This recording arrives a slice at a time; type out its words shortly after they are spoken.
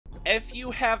If you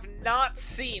have not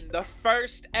seen the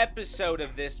first episode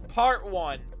of this, part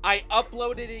 1, I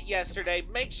uploaded it yesterday.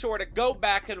 Make sure to go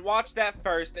back and watch that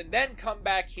first and then come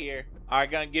back here. I'm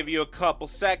gonna give you a couple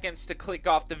seconds to click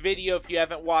off the video if you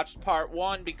haven't watched part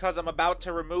 1 because I'm about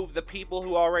to remove the people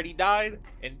who already died.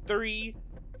 In 3,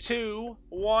 2,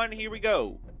 1, here we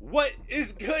go. What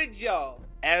is good, y'all?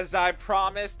 As I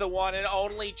promised, the one and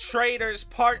only Traitors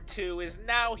Part 2 is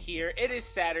now here. It is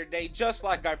Saturday, just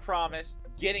like I promised.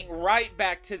 Getting right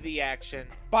back to the action.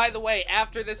 By the way,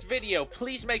 after this video,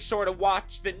 please make sure to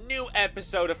watch the new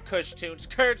episode of CashApp,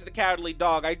 Courage the Cowardly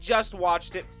Dog. I just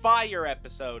watched it, fire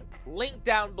episode. Link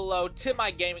down below to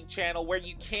my gaming channel where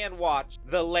you can watch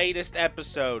the latest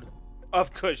episode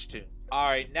of CashApp.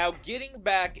 Alright, now getting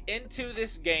back into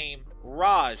this game,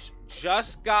 Raj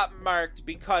just got murked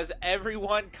because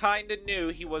everyone kinda knew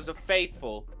he was a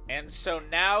faithful. And so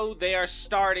now they are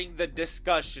starting the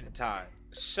discussion time.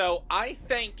 So I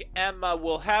think Emma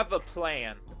will have a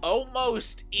plan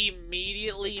almost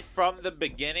immediately from the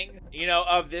beginning, you know,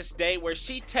 of this day where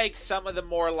she takes some of the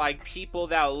more like people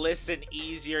that'll listen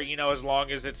easier, you know, as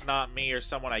long as it's not me or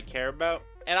someone I care about.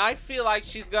 And I feel like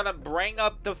she's gonna bring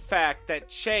up the fact that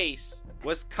Chase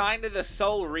was kind of the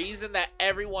sole reason that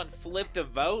everyone flipped a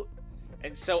vote.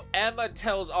 And so Emma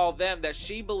tells all them that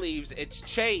she believes it's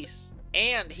Chase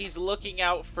and he's looking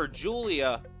out for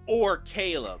Julia or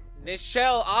Caleb.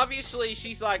 Nichelle, obviously,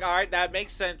 she's like, alright, that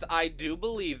makes sense. I do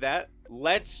believe that.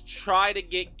 Let's try to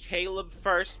get Caleb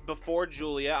first before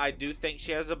Julia. I do think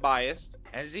she has a bias.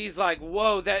 And Z's like,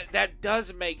 whoa, that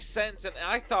does make sense. And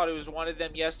I thought it was one of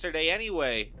them yesterday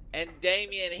anyway. And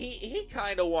Damien, he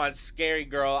kind of wants Scary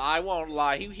Girl. I won't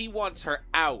lie. He wants her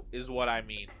out, is what I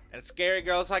mean. And Scary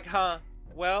Girl's like, huh,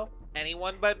 well,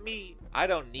 anyone but me. I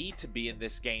don't need to be in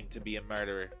this game to be a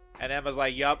murderer. And Emma's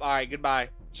like, yup, alright, goodbye.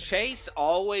 Chase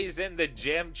always in the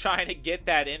gym trying to get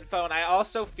that info, and I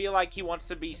also feel like he wants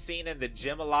to be seen in the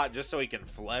gym a lot just so he can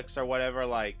flex or whatever,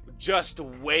 like just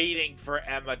waiting for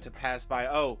Emma to pass by.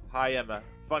 Oh, hi Emma.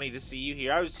 Funny to see you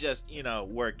here. I was just, you know,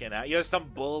 working out. You're some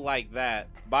bull like that.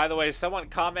 By the way, someone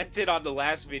commented on the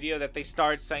last video that they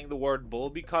started saying the word bull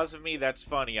because of me. That's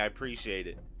funny. I appreciate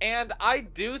it. And I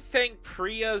do think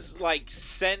Priya's, like,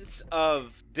 sense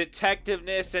of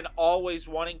detectiveness and always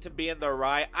wanting to be in the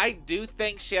right, I do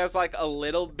think she has, like, a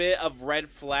little bit of red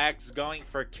flags going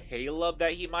for Caleb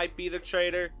that he might be the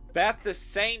traitor. But at the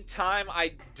same time,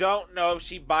 I don't know if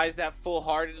she buys that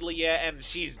full-heartedly yet, and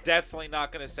she's definitely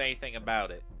not going to say anything about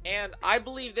it. And I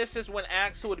believe this is when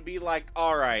Axel would be like,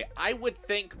 alright, I would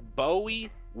think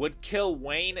Bowie would kill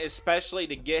Wayne, especially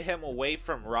to get him away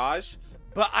from Raj.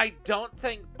 But I don't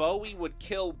think Bowie would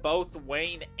kill both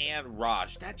Wayne and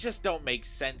Raj. That just don't make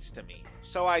sense to me.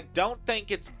 So I don't think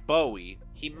it's Bowie.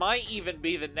 He might even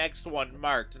be the next one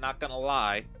marked, not gonna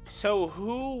lie. So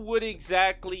who would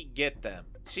exactly get them?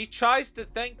 She tries to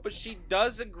think, but she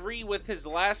does agree with his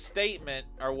last statement,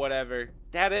 or whatever,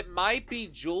 that it might be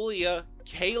Julia,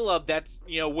 Caleb that's,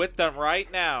 you know, with them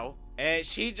right now. And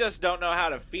she just don't know how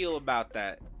to feel about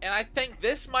that. And I think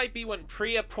this might be when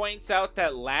Priya points out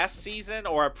that last season,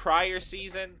 or a prior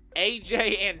season,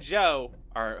 AJ and Joe,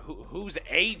 or who's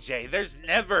AJ? There's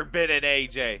never been an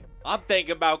AJ. I'm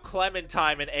thinking about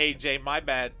Clementine and AJ, my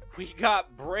bad. We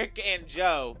got Brick and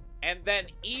Joe. And then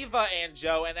Eva and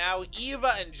Joe, and now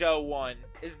Eva and Joe won,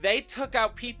 is they took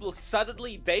out people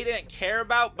suddenly they didn't care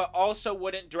about, but also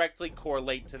wouldn't directly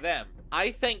correlate to them.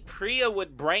 I think Priya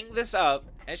would bring this up,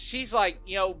 and she's like,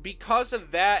 you know, because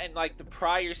of that and like the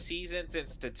prior seasons and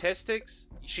statistics,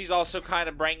 she's also kind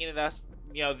of bringing us,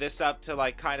 you know, this up to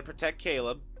like kind of protect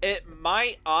Caleb. It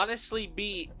might honestly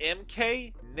be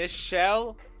MK,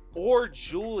 Nichelle, or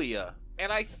Julia.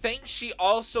 And I think she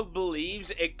also believes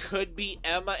it could be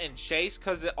Emma and Chase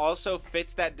because it also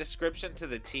fits that description to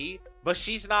the T. But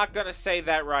she's not going to say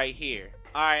that right here.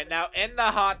 Alright, now in the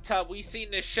hot tub, we see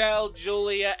Nichelle,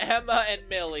 Julia, Emma, and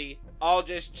Millie all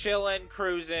just chilling,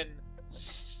 cruising.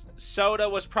 Soda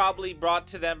was probably brought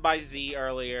to them by Z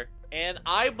earlier. And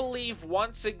I believe,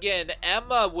 once again,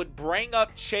 Emma would bring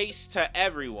up Chase to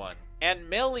everyone.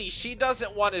 And Millie, she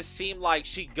doesn't want to seem like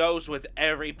she goes with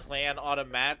every plan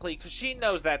automatically because she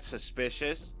knows that's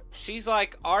suspicious. She's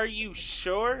like, are you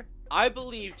sure? I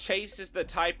believe Chase is the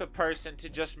type of person to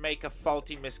just make a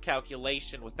faulty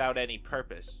miscalculation without any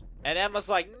purpose. And Emma's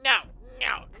like, no,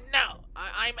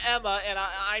 I'm Emma and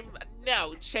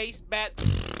no, Chase bet.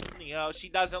 You know, she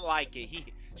doesn't like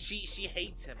it. She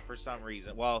hates him for some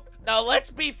reason. Well, no,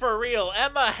 let's be for real.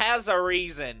 Emma has a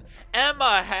reason.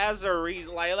 Emma has a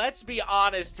reason. Like, let's be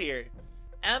honest here.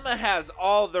 Emma has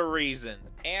all the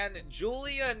reasons. And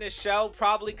Julia and Nichelle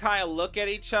probably kind of look at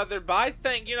each other. But I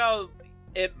think, you know,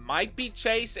 It might be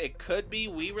Chase. It could be.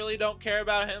 We really don't care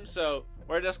about him, so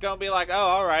we're just gonna be like, oh,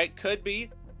 all right, could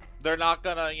be. They're not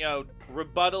gonna, you know,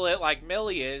 rebuttal it like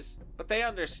Millie is, but they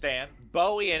understand.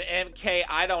 Bowie and MK,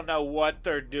 I don't know what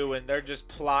they're doing. They're just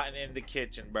plotting in the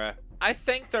kitchen, bruh. I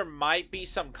think there might be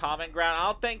some common ground. I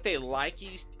don't think they like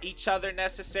each other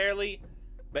necessarily,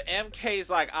 but MK's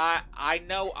like, I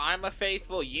know I'm a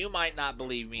faithful. You might not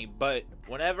believe me, but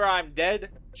whenever I'm dead,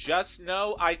 just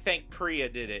know I think Priya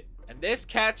did it. And this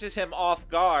catches him off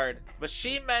guard, but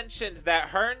she mentions that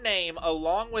her name,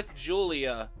 along with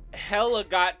Julia, hella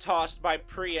got tossed by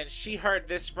Priya, and she heard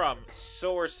this from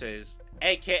sources.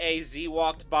 AKA Z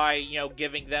walked by, you know,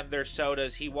 giving them their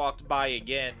sodas. He walked by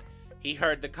again. He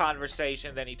heard the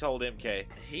conversation, then he told MK.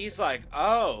 He's like,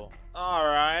 oh,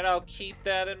 alright, I'll keep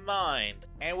that in mind.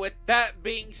 And with that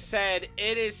being said,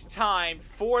 it is time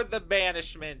for the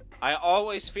banishment. I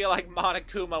always feel like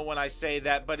Monokuma when I say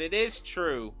that, but it is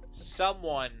true.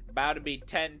 Someone about to be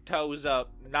 10 toes up,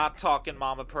 not talking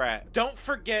Mama Pratt. Don't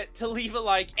forget to leave a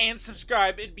like and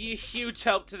subscribe. It'd be a huge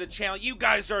help to the channel. You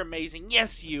guys are amazing.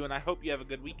 Yes, you, and I hope you have a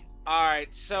good weekend.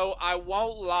 Alright, so I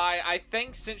won't lie. I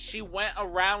think since she went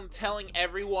around telling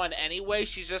everyone anyway,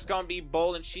 she's just gonna be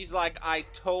bold, and she's like, I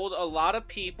told a lot of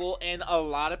people, and a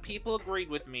lot of people agreed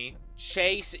with me.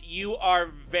 Chase, you are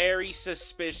very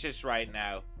suspicious right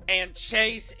now. And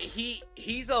Chase,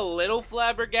 he's a little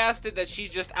flabbergasted that she's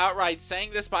just outright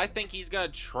saying this, but I think he's gonna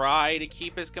try to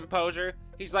keep his composure.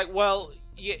 He's like, well,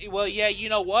 yeah, you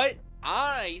know what?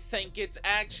 I think it's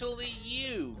actually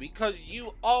you, because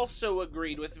you also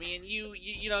agreed with me, and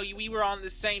you know, we were on the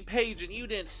same page, and you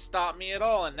didn't stop me at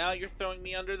all, and now you're throwing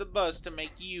me under the bus to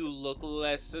make you look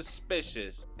less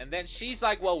suspicious. And then she's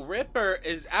like, well, Ripper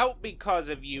is out because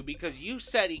of you, because you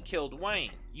said he killed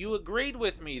Wayne. You agreed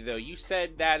with me, though. You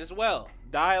said that as well.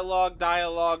 Dialogue,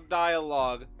 dialogue,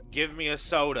 dialogue. Give me a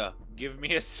soda. Give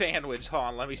me a sandwich. Hold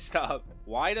on, let me stop.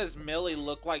 Why does Millie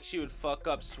look like she would fuck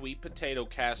up sweet potato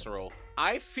casserole?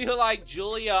 I feel like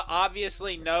Julia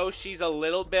obviously knows she's a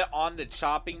little bit on the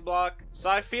chopping block. So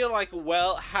I feel like,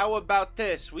 well, how about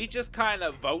this? We just kind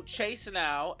of vote Chase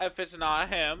now. If it's not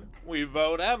him, we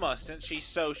vote Emma since she's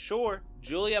so sure.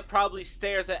 Julia probably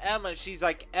stares at Emma and she's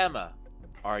like, Emma,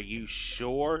 are you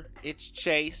sure it's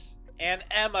Chase? And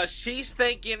Emma, she's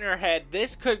thinking in her head,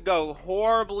 this could go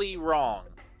horribly wrong.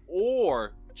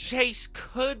 Or Chase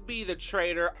could be the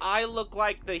traitor. I look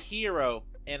like the hero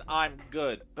and I'm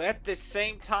good. But at the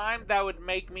same time, that would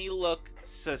make me look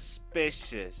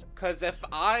suspicious. Because if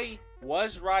I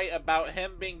was right about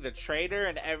him being the traitor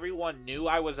and everyone knew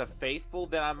I was a faithful,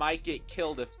 then I might get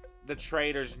killed if the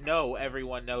traitors know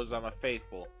everyone knows I'm a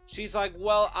faithful. She's like,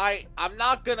 well, I'm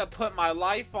not gonna put my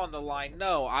life on the line.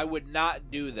 No, I would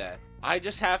not do that. I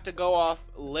just have to go off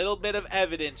a little bit of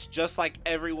evidence just like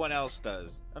everyone else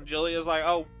does. And Julia's like,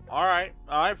 oh, alright,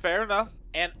 fair enough.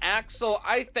 And Axel,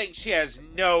 I think she has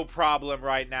no problem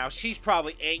right now. She's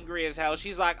probably angry as hell.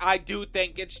 She's like, I do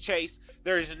think it's Chase.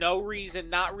 There's no reason,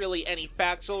 not really any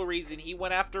factual reason he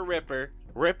went after Ripper.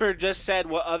 Ripper just said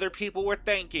what other people were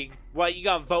thinking. What, you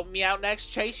gonna vote me out next,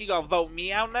 Chase? You gonna vote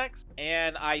me out next?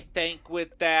 And I think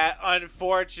with that,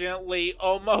 unfortunately,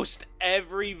 almost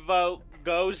every vote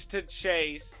goes to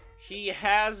Chase. He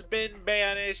has been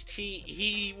banished.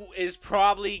 He is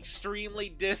probably extremely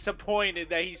disappointed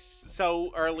that he's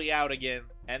so early out again.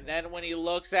 And then when he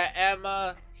looks at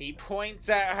Emma, he points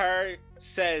at her,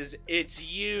 says, it's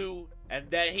you,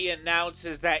 and then he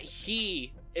announces that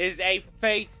he is a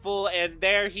faithful, and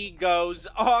there he goes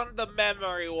on the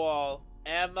memory wall.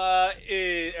 Emma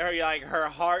is, her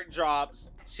heart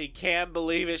drops. She can't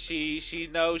believe it. She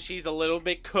knows she's a little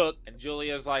bit cooked. And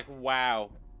Julia's like, wow.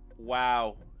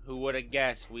 Who would have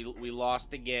guessed? We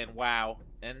lost again. Wow.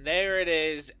 And there it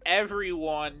is.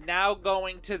 Everyone now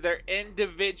going to their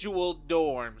individual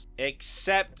dorms.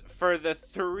 Except for the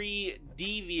 3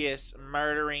 devious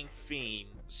murdering fiends.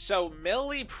 So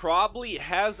Millie probably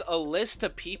has a list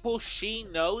of people she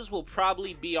knows will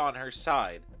probably be on her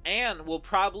side. And will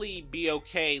probably be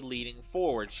okay leading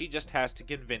forward. She just has to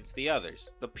convince the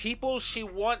others. The people she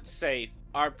wants safe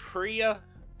are Priya,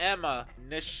 Emma,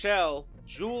 Nichelle,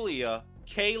 Julia,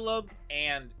 Caleb,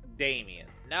 and Damien.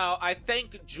 Now, I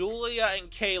think Julia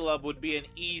and Caleb would be an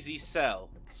easy sell.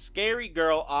 Scary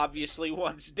Girl obviously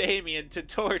wants Damien to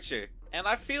torture. And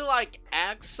I feel like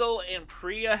Axel and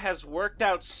Priya has worked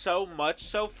out so much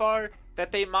so far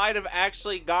that they might have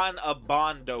actually gotten a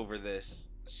bond over this.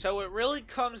 So it really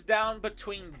comes down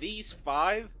between these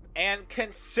 5. And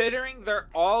considering they're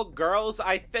all girls,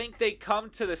 I think they come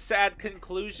to the sad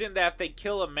conclusion that if they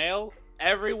kill a male,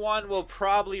 everyone will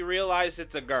probably realize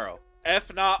it's a girl.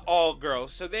 if not all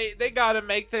girls. So they gotta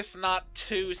make this not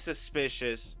too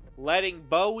suspicious, letting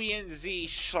Bowie and Z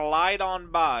slide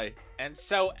on by. And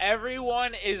so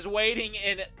everyone is waiting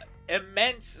in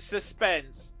immense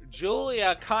suspense.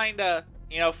 Julia kinda,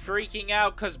 you know, freaking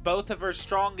out because both of her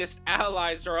strongest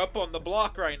allies are up on the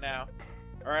block right now.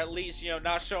 Or at least, you know,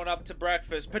 not showing up to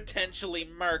breakfast, potentially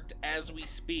murked as we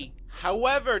speak.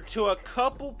 However, to a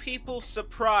couple people's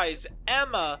surprise,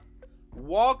 Emma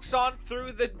walks on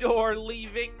through the door,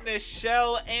 leaving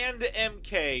Nichelle and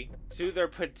MK to their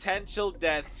potential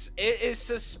deaths. It is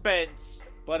suspense,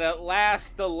 but at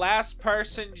last, the last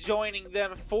person joining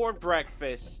them for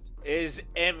breakfast is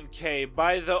MK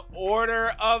by the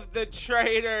order of the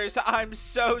Traitors. I'm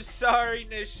so sorry,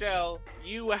 Nichelle.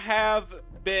 You have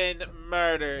been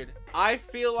murdered. I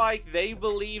feel like they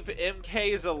believe MK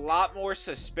is a lot more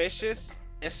suspicious,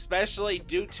 especially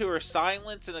due to her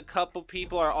silence, and a couple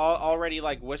people are already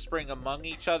like whispering among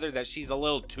each other that she's a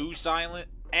little too silent.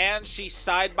 And she's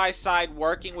side by side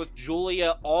working with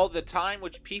Julia all the time,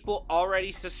 which people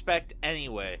already suspect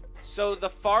anyway. So the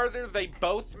farther they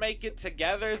both make it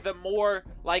together, the more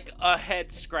like a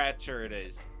head scratcher it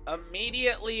is.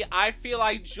 Immediately, I feel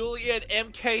like Julia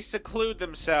and MK seclude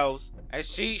themselves, and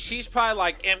she's probably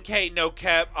like, MK, no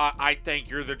cap, I think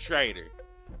you're the traitor.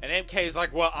 And MK's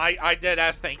like, well, I dead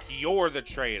ass think you're the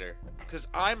traitor, because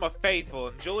I'm a faithful.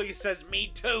 And Julia says,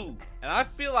 me too. And I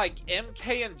feel like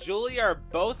MK and Julia are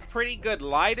both pretty good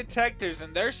lie detectors,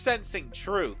 and they're sensing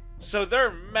truth. So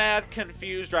they're mad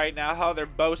confused right now how they're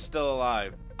both still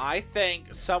alive. I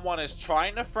think someone is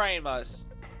trying to frame us,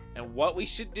 and what we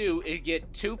should do is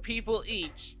get 2 people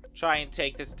each, try and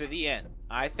take this to the end.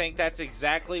 I think that's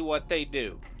exactly what they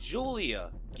do.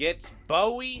 Julia gets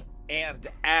Bowie and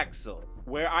Axel,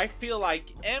 where I feel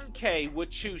like MK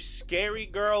would choose Scary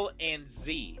Girl and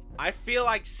Z. I feel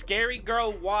like Scary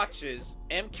Girl watches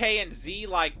MK and Z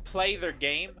like play their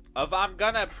game of, I'm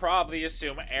gonna probably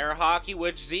assume, air hockey,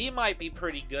 which Z might be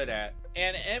pretty good at.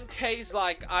 And MK's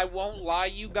like, I won't lie,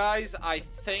 you guys, I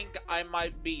think I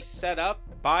might be set up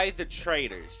by the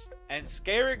Traitors. And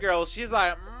Scary Girl, she's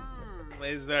like,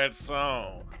 is that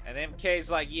so? And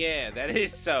MK's like, yeah, that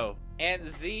is so. And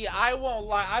Z, I won't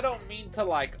lie, I don't mean to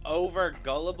like over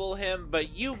gullible him,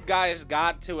 but you guys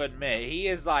got to admit, he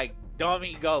is like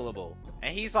dummy gullible.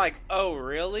 And he's like, oh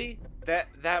really?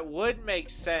 That would make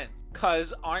sense,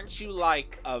 cause aren't you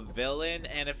like a villain?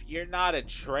 And if you're not a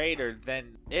traitor,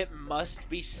 then it must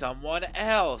be someone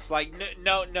else. Like,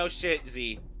 no shit,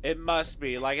 Z. It must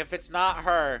be. Like, if it's not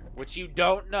her, which you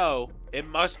don't know, it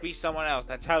must be someone else.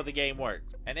 That's how the game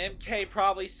works. And MK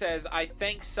probably says, I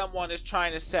think someone is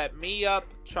trying to set me up,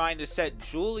 trying to set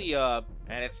Julia up,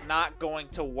 and it's not going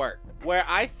to work. Where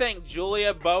I think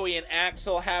Julia, Bowie, and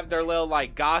Axel have their little,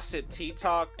 like, gossip tea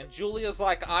talk, and Julia's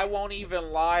like, I won't even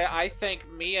lie, I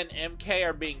think me and MK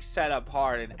are being set up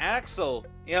hard. And Axel,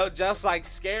 you know, just like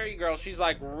Scary Girl, she's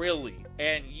like, really?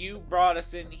 And you brought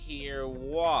us in here,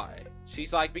 why?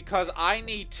 She's like, because I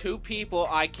need 2 people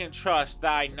I can trust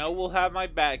that I know will have my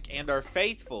back and are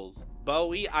faithfuls.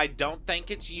 Bowie, I don't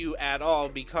think it's you at all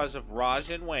because of Raj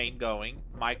and Wayne going.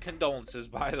 My condolences,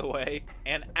 by the way.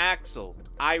 And Axel,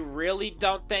 I really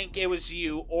don't think it was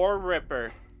you or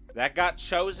Ripper that got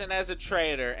chosen as a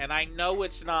traitor, and I know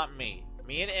it's not me.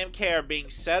 Me and MK are being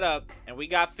set up, and we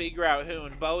gotta figure out who.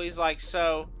 And Bowie's like,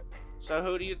 so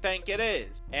who do you think it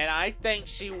is? And I think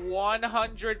she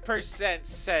 100%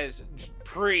 says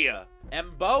Priya.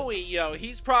 And Bowie, you know,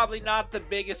 he's probably not the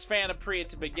biggest fan of Priya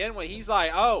to begin with. He's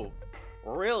like, oh,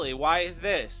 really? Why is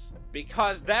this?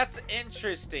 Because that's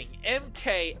interesting.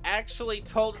 MK actually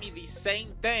told me the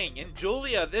same thing. And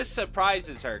Julia, this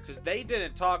surprises her because they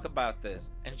didn't talk about this.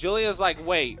 And Julia's like,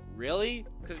 wait, really?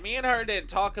 Because me and her didn't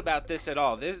talk about this at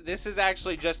all. This is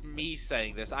actually just me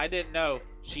saying this. I didn't know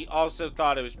she also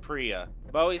thought it was Priya.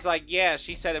 Bowie's like, yeah,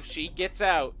 she said if she gets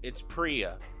out, it's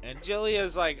Priya. And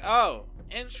Julia's like, oh,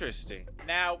 interesting.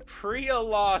 Now, Priya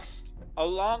lost,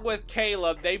 along with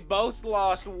Caleb, they both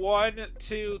lost 1,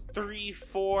 2, 3,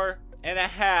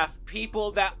 4.5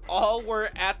 people that all were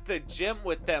at the gym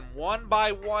with them. One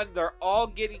by one, they're all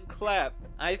getting clapped.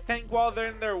 I think while they're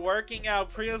in there working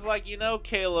out, Priya's like, you know,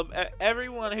 Caleb,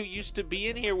 everyone who used to be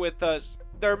in here with us,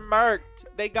 they're murked.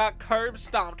 They got curb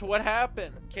stomped. What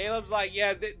happened? Caleb's like,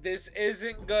 yeah, this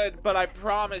isn't good, but I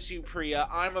promise you, Priya,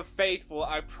 I'm a faithful.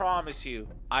 I promise you.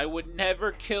 I would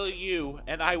never kill you,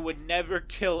 and I would never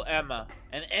kill Emma.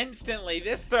 And instantly,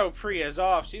 this throw Priya's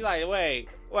off. She's like, wait,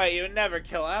 you would never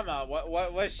kill Emma?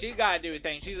 What's she got to do with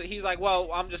things? He's like,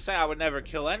 well, I'm just saying I would never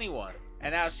kill anyone.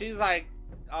 And now she's like,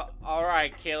 all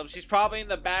right, Caleb. She's probably in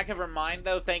the back of her mind,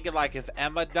 though, thinking, like, if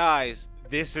Emma dies,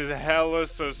 This is hella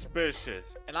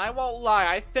suspicious. And I won't lie,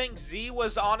 I think Z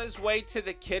was on his way to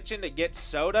the kitchen to get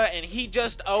soda and he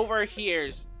just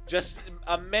overhears just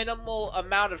a minimal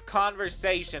amount of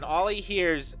conversation. All he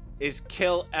hears is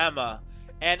kill Emma.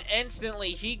 And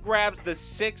instantly he grabs the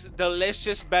 6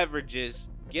 delicious beverages,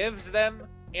 gives them,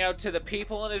 to the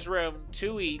people in his room,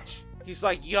 2 each. He's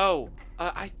like, yo,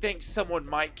 I think someone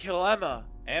might kill Emma.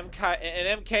 And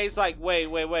MK's like,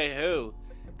 wait, who?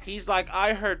 He's like,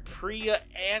 I heard Priya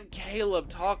and Caleb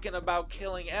talking about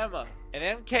killing Emma.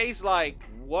 And MK's like,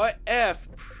 what if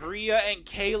Priya and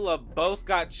Caleb both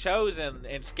got chosen?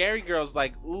 And Scary Girl's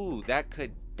like, ooh, that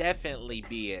could definitely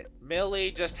be it. Millie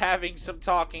just having some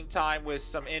talking time with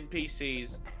some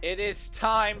NPCs. It is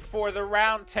time for the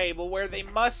round table where they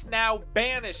must now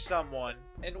banish someone.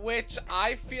 In which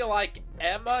I feel like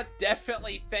Emma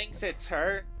definitely thinks it's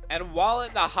her. And while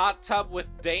in the hot tub with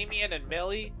Damien and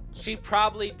Millie, she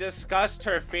probably discussed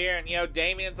her fear, and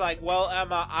Damien's like, well,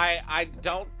 Emma, I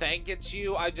don't think it's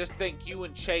you. I just think you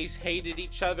and Chase hated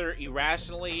each other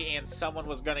irrationally and someone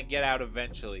was gonna get out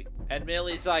eventually. And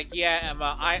Millie's like, yeah,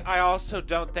 Emma, I also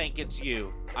don't think it's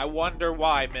you. I wonder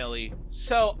why, Millie.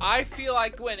 So I feel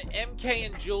like when MK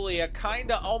and Julia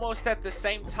kinda almost at the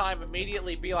same time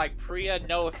immediately be like, Priya,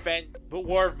 no offense, but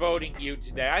we're voting you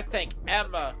today. I think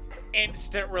Emma,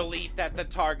 instant relief that the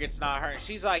target's not her. And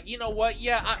she's like, you know what?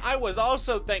 Yeah, I was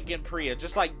also thinking Priya,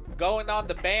 just like going on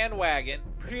the bandwagon.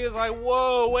 Priya's like,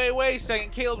 whoa, wait a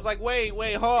second. Caleb's like, wait,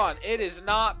 hold on. It is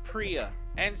not Priya.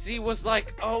 And Z was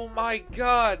like, oh my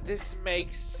god, this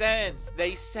makes sense.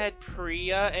 They said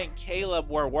Priya and Caleb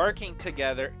were working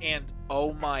together, and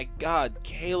oh my god,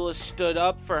 Caleb stood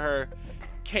up for her.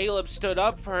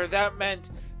 That meant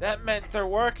they're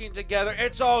working together.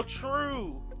 It's all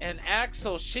true. And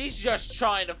Axel, she's just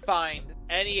trying to find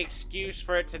any excuse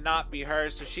for it to not be her,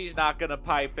 so she's not gonna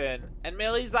pipe in. And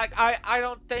Millie's like, I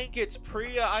don't think it's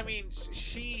Priya. I mean,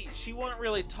 she wouldn't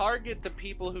really target the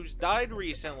people who's died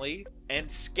recently. And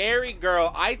Scary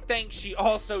Girl, I think she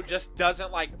also just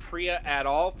doesn't like Priya at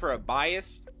all for a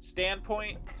biased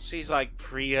standpoint. She's like,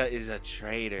 Priya is a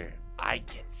traitor. I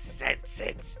can sense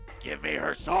it. Give me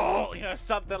her soul.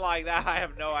 Something like that. I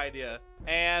have no idea.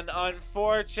 And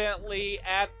unfortunately,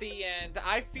 at the end,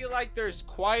 I feel like there's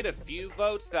quite a few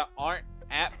votes that aren't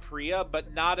at Priya,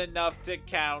 but not enough to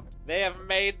count. They have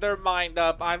made their mind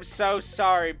up. I'm so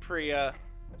sorry, Priya.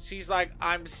 She's like,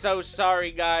 I'm so sorry,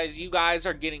 guys. You guys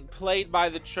are getting played by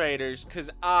the traitors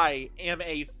because I am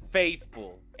a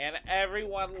faithful. And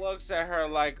everyone looks at her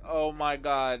like, oh my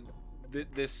god,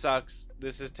 this sucks.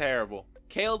 This is terrible.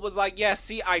 Caleb was like, yeah,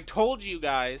 see, I told you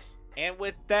guys. And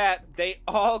with that, they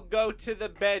all go to the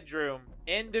bedroom,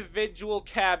 individual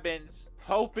cabins,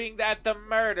 hoping that the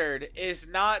murdered is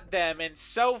not them. And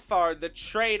so far, the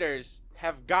traitors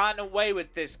have gotten away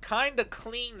with this kinda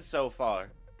clean so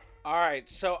far. Alright,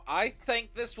 so I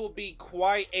think this will be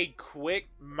quite a quick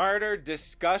murder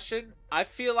discussion. I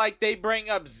feel like they bring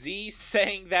up Z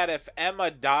saying that if Emma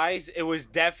dies, it was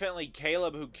definitely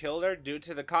Caleb who killed her due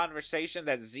to the conversation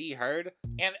that Z heard.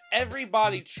 And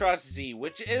everybody trusts Z,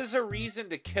 which is a reason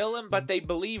to kill him, but they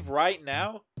believe right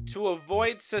now, to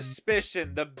avoid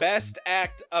suspicion, the best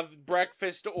act of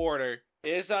breakfast order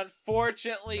is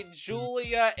unfortunately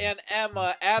Julia and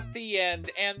Emma at the end,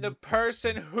 and the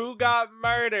person who got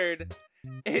murdered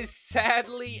is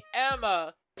sadly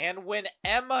Emma. And when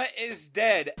Emma is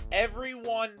dead,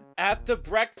 everyone at the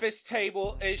breakfast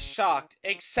table is shocked,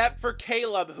 except for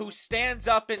Caleb, who stands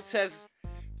up and says,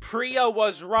 Priya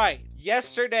was right.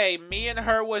 Yesterday, me and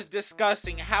her was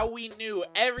discussing how we knew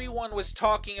everyone was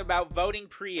talking about voting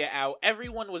Priya out.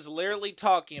 Everyone was literally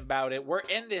talking about it. We're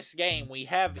in this game. We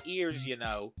have ears,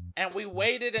 And we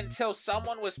waited until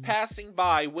someone was passing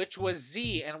by, which was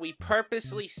Z, and we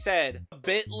purposely said, a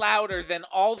bit louder than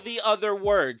all the other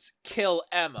words, kill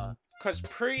Emma. Because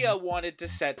Priya wanted to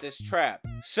set this trap.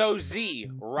 So Z,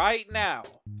 right now,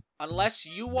 unless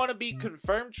you want to be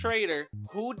confirmed traitor,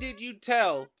 who did you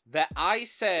tell that I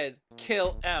said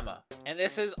kill Emma? And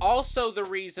this is also the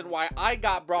reason why I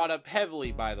got brought up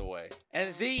heavily, by the way.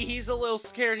 And Z, he's a little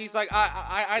scared. He's like,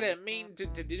 I didn't mean to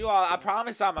do all. I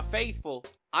promise I'm a faithful.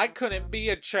 I couldn't be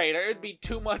a traitor. It'd be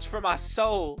too much for my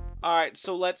soul. Alright,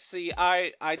 so let's see.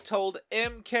 I told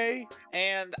MK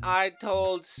and I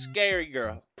told Scary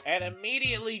Girl. And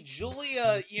immediately,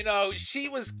 Julia, she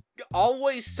was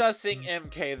always sussing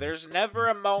MK. There's never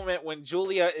a moment when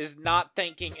Julia is not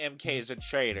thinking MK is a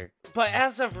traitor. But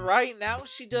as of right now,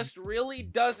 she just really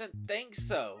doesn't think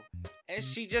so. And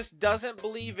she just doesn't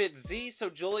believe it's Z, so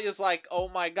Julia's like, oh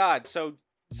my god. So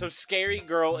So Scary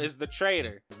Girl is the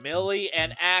traitor. Millie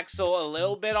and Axel a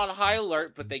little bit on high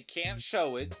alert, but they can't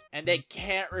show it. And they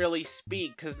can't really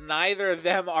speak because neither of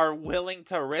them are willing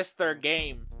to risk their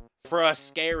game for a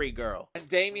Scary Girl. And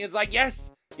Damien's like,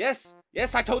 yes,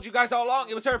 I told you guys all along.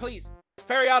 It was her, please.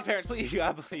 Fairy Oddparents, please. You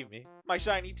gotta believe me. My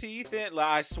shiny teeth and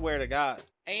I swear to God.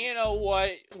 And you know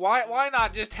what? Why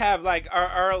not just have like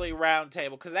our early round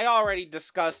table? Because they already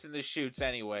discussed in the shoots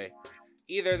anyway.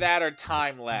 Either that or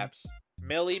time lapse.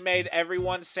 Millie made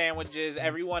everyone sandwiches.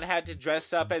 Everyone had to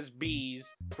dress up as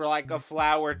bees for like a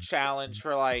flower challenge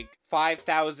for like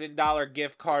 $5,000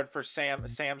 gift card for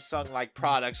Samsung like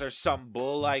products or some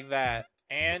bull like that.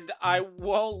 And I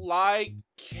won't lie,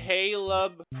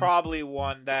 Caleb probably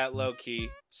won that low-key.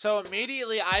 So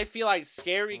immediately I feel like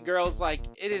Scary Girl's like,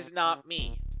 it is not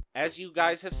me. As you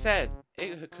guys have said,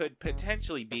 it could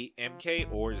potentially be MK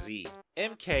or Z.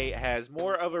 MK has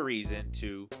more of a reason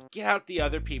to get out the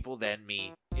other people than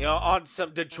me. You know, on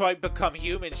some Detroit Become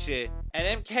Human shit.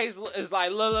 And MK is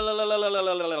like,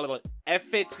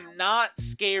 if it's not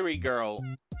Scary Girl,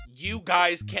 you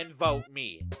guys can vote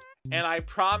me. And I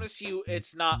promise you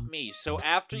it's not me. So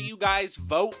after you guys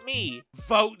vote me,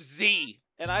 vote Z.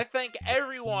 And I think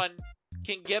everyone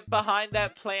can get behind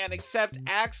that plan except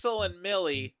Axel and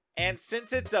Millie. And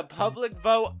since it's a public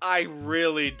vote, I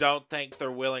really don't think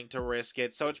they're willing to risk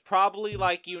it. So it's probably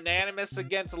like unanimous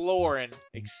against Lauren,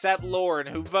 except Lauren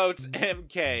who votes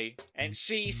MK. And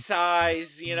she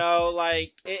sighs, you know,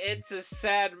 like it's a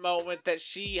sad moment that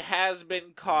she has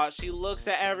been caught. She looks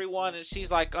at everyone and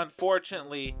she's like,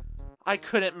 unfortunately, I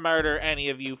couldn't murder any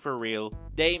of you for real.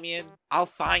 Damien, I'll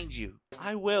find you.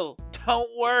 I will. Don't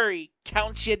worry.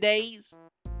 Count your days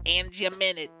and your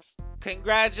minutes.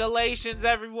 Congratulations,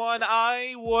 everyone.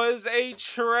 I was a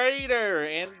traitor.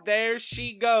 And there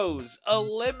she goes.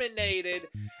 Eliminated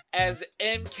as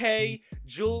MK,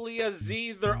 Julia,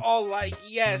 Z. They're all like,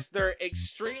 yes, they're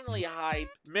extremely hype.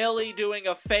 Millie doing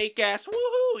a fake ass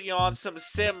woohoo, you know, on some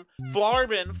sim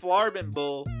Flarbin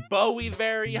bull. Bowie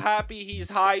very happy,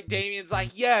 he's hyped. Damien's like,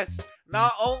 yes,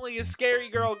 not only is Scary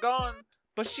Girl gone,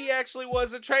 but she actually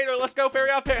was a traitor. Let's go, Fairy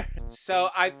Out Pair. So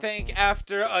I think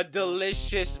after a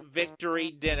delicious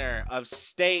victory dinner of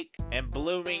steak and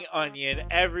blooming onion,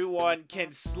 everyone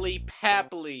can sleep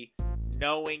happily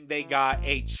knowing they got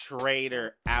a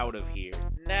traitor out of here.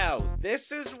 Now,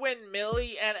 this is when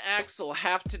Millie and Axel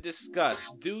have to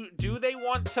discuss, do they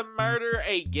want to murder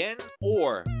again,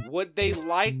 or would they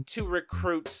like to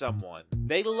recruit someone?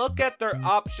 They look at their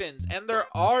options, and there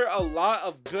are a lot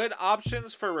of good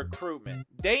options for recruitment.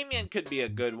 Damien could be a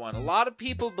good one. A lot of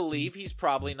people believe he's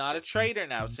probably not a traitor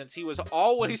now, since he was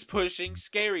always pushing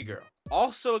Scary Girl.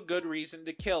 Also a good reason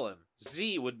to kill him.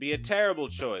 Z would be a terrible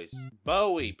choice.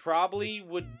 Bowie probably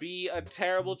would be a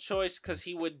terrible choice because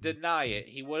he would deny it.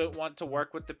 He wouldn't want to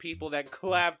work with the people that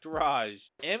clapped Raj.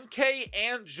 MK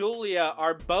and Julia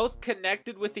are both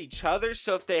connected with each other,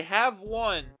 so if they have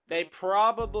one, they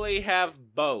probably have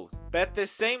both. But at the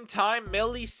same time,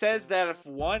 Millie says that if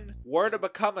one were to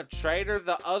become a traitor,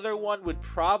 the other one would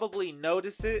probably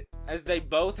notice it, as they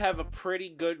both have a pretty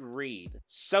good read.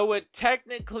 So it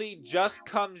technically just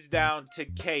comes down to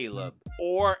Caleb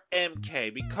or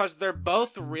MK, because they're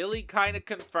both really kind of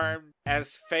confirmed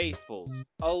as faithfuls,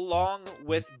 along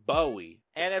with Bowie.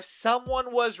 And if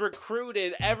someone was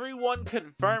recruited, everyone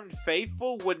confirmed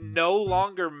faithful would no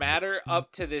longer matter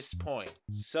up to this point.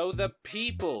 So the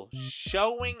people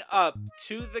showing up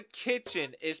to the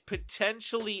kitchen is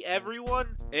potentially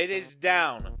everyone. It is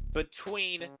down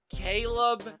between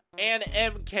Caleb and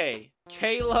MK.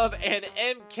 Caleb and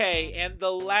MK, and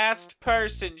the last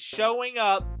person showing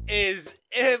up is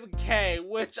MK,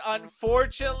 which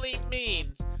unfortunately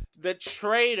means the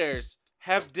traitors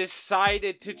have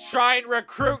decided to try and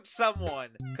recruit someone,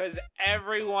 because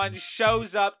everyone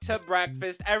shows up to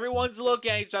breakfast. Everyone's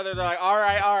looking at each other. They're like, all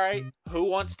right, who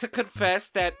wants to confess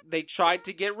that they tried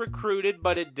to get recruited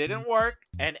but it didn't work?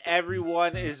 And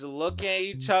everyone is looking at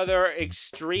each other,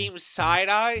 extreme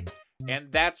side-eye,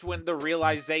 and that's when the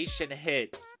realization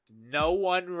hits. No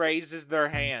one raises their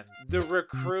hand. The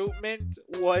recruitment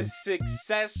was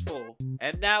successful.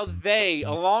 And now they,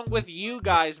 along with you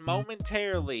guys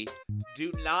momentarily,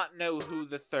 do not know who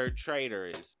the third traitor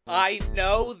is. I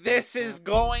know this is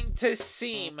going to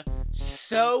seem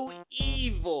so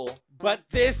evil, but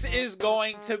this is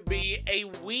going to be a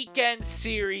weekend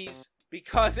series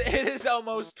because it is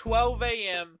almost 12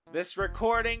 a.m. This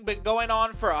recording been going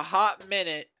on for a hot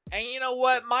minute. And you know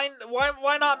what?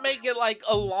 Why not make it like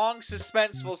a long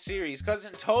suspenseful series? Because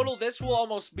in total, this will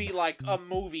almost be like a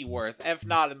movie worth, if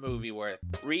not a movie worth.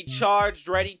 Recharged,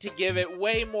 ready to give it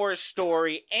way more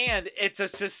story, and it's a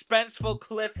suspenseful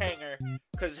cliffhanger.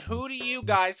 Because who do you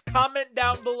guys, comment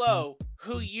down below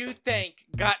who you think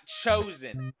got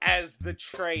chosen as the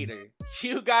traitor.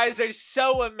 You guys are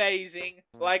so amazing.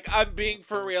 Like, I'm being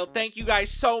for real. Thank you guys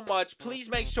so much.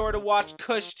 Please make sure to watch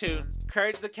Kush Tunes.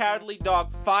 Courage the Cowardly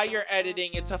Dog, fire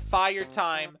editing. It's a fire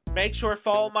time. Make sure to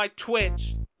follow my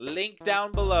Twitch. Link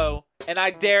down below. And I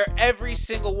dare every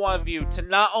single one of you to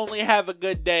not only have a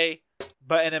good day,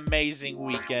 but an amazing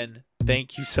weekend.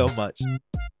 Thank you so much.